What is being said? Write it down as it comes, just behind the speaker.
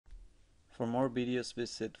For more videos,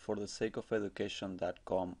 visit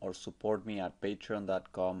forthesakeofeducation.com or support me at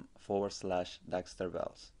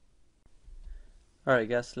patreon.com/DaxterBells. Alright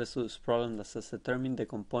guys, let's do this problem that says determine the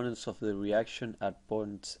components of the reaction at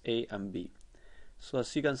points A and B. So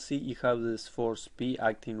as you can see, you have this force P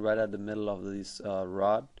acting right at the middle of this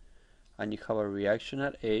rod, and you have a reaction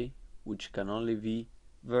at A which can only be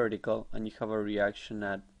vertical, and you have a reaction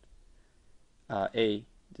at A.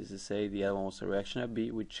 This is A, the other one was a reaction at B,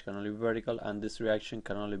 which can only be vertical, and this reaction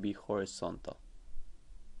can only be horizontal.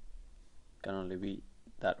 Can only be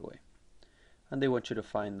that way. And they want you to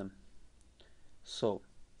find them. So,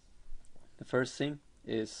 the first thing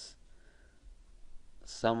is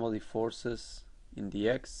sum of the forces in the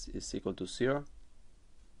X is equal to 0.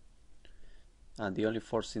 And the only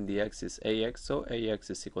force in the X is AX, so AX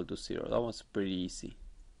is equal to 0. That one's pretty easy.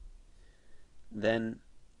 Then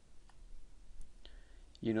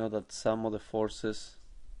you know that sum of the forces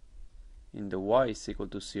in the Y is equal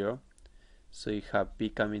to 0. So you have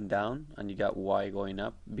P coming down and you got Y going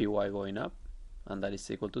up, By going up, and that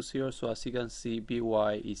is equal to 0. So as you can see,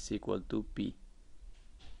 By is equal to P.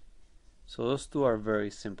 So those two are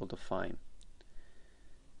very simple to find.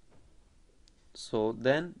 So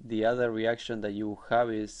then the other reaction that you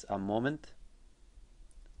have is a moment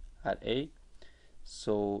at A.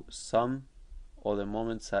 So sum of the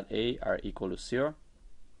moments at A are equal to 0.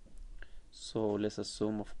 So let's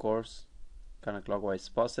assume, of course, counterclockwise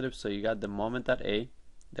positive. So you got the moment at A,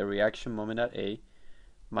 the reaction moment at A,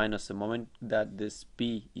 minus the moment that this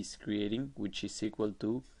P is creating, which is equal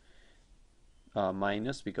to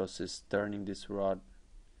minus, because it's turning this rod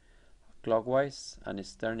clockwise and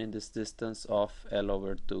it's turning this distance of L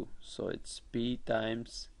over 2. So it's P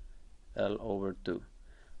times L over 2.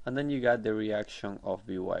 And then you got the reaction of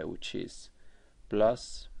By, which is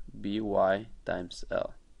plus By times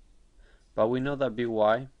L. But we know that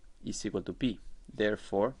By is equal to P.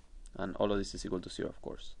 Therefore, and all of this is equal to 0, of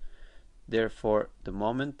course. Therefore, the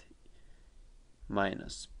moment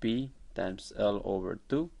minus P times L over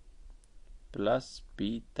 2 plus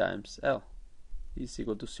P times L is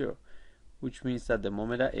equal to 0, which means that the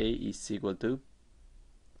moment at A is equal to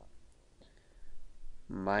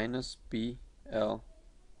minus PL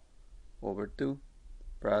over 2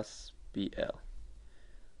 plus PL.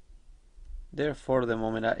 Therefore, the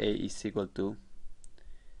moment at A is equal to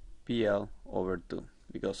PL over 2,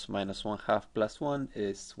 because minus 1/2 plus 1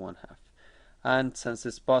 is 1/2. And since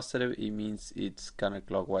it's positive, it means it's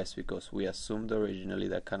counterclockwise, because we assumed originally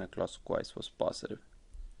that counterclockwise was positive.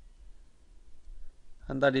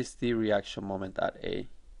 And that is the reaction moment at A.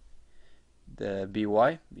 The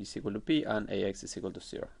By is equal to P and AX is equal to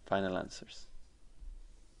 0. Final answers.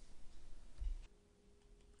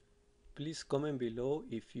 Please comment below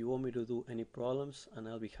if you want me to do any problems, and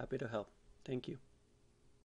I'll be happy to help. Thank you.